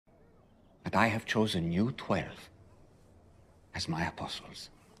But I have chosen you 12 as my apostles.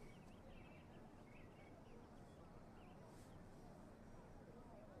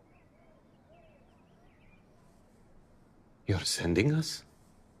 You're sending us?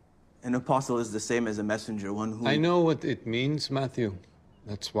 An apostle is the same as a messenger, one who... I know what it means, Matthew.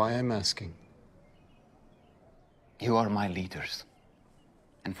 That's why I'm asking. You are my leaders.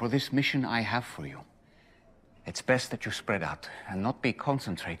 And for this mission I have for you, it's best that you spread out and not be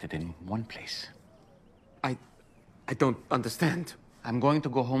concentrated in one place. I don't understand. I'm going to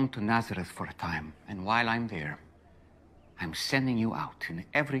go home to Nazareth for a time, and while I'm there, I'm sending you out in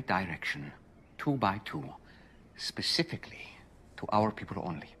every direction, 2 by 2, specifically to our people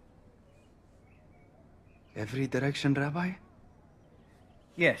only. Every direction, Rabbi?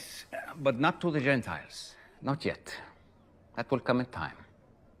 Yes, but not to the Gentiles. Not yet. That will come in time.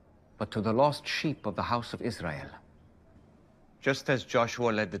 But to the lost sheep of the house of Israel. Just as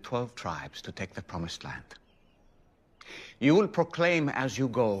Joshua led the 12 tribes to take the promised land. You will proclaim as you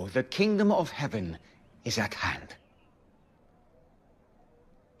go, the kingdom of heaven is at hand.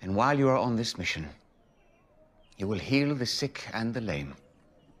 And while you are on this mission, you will heal the sick and the lame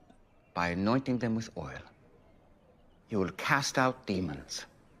by anointing them with oil. You will cast out demons.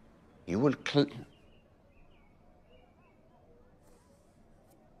 You will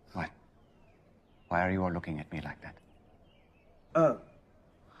What? Why are you all looking at me like that?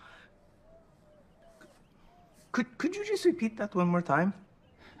 Could you just repeat that one more time?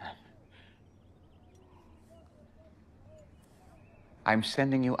 I'm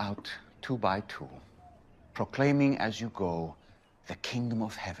sending you out 2 by 2, proclaiming as you go, the kingdom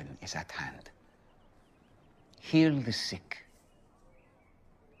of heaven is at hand. Heal the sick.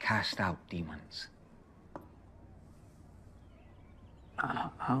 Cast out demons.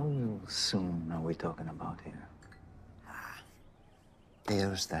 How soon are we talking about here?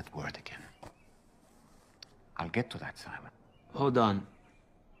 There's that word again. I'll get to that, Simon. Hold on.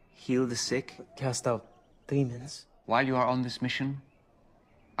 Heal the sick? Cast out demons? While you are on this mission,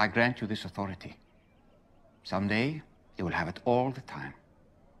 I grant you this authority. Someday, you will have it all the time.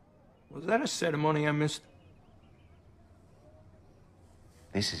 Was that a ceremony I missed?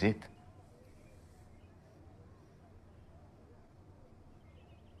 This is it.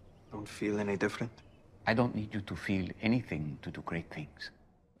 Don't feel any different? I don't need you to feel anything to do great things.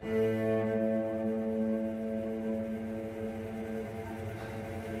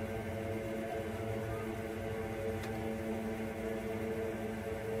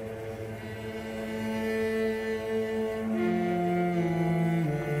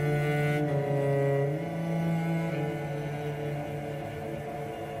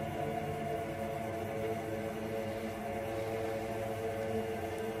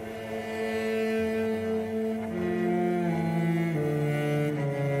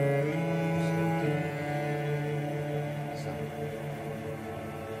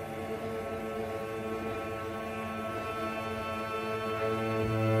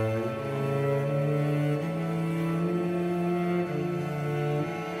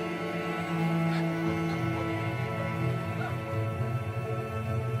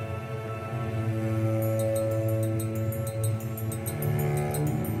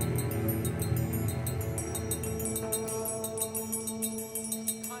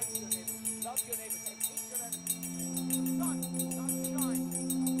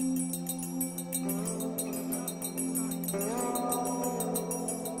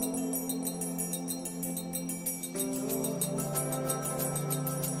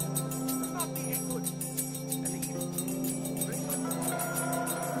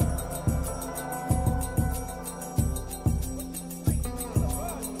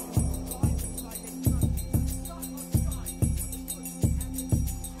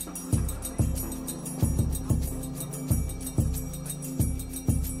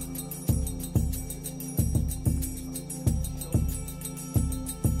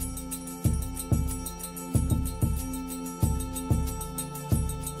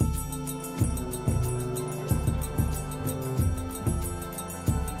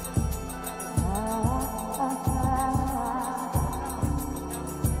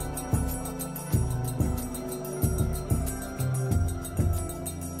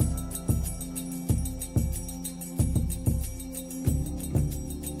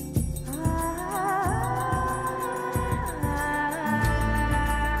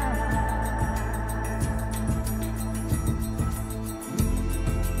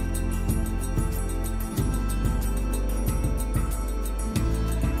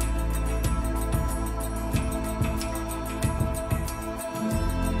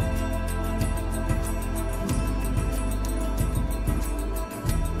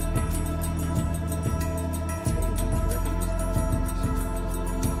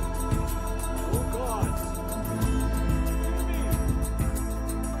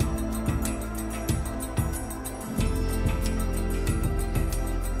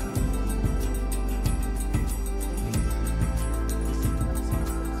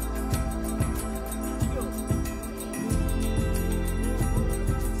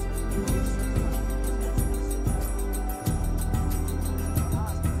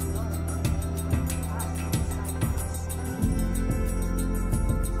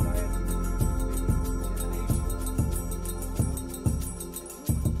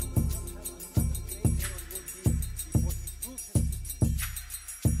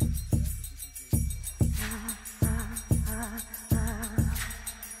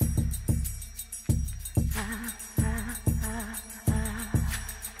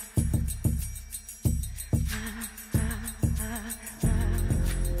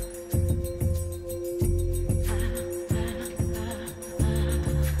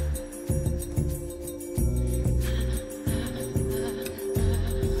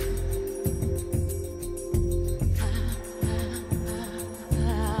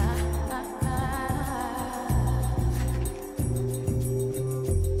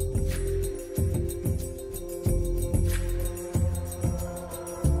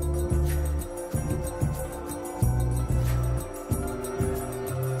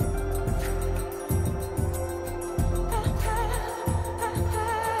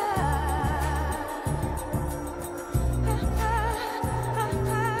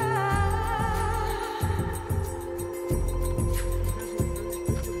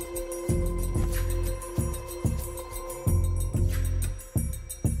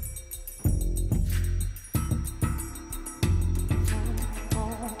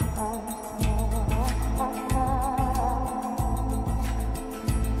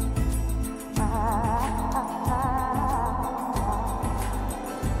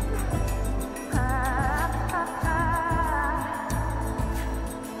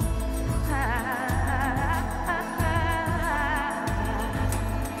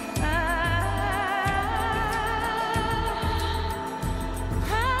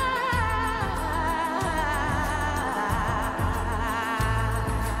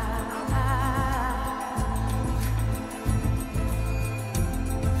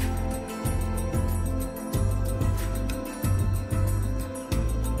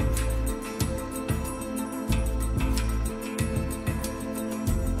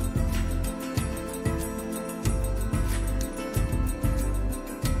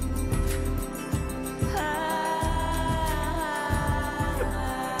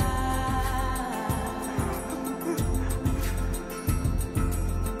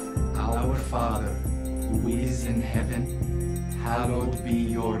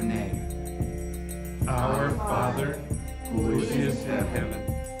 your name. Our Father, who is in heaven,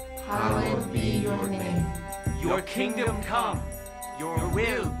 hallowed be your name. Your kingdom come, your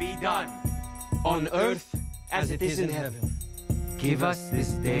will be done, on earth as it is in heaven. Give us this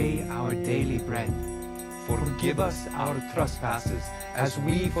day our daily bread. Forgive us our trespasses, as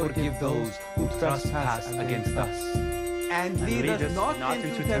we forgive those who trespass against us. And lead us not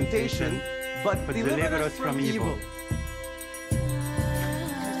into temptation, but deliver us from evil.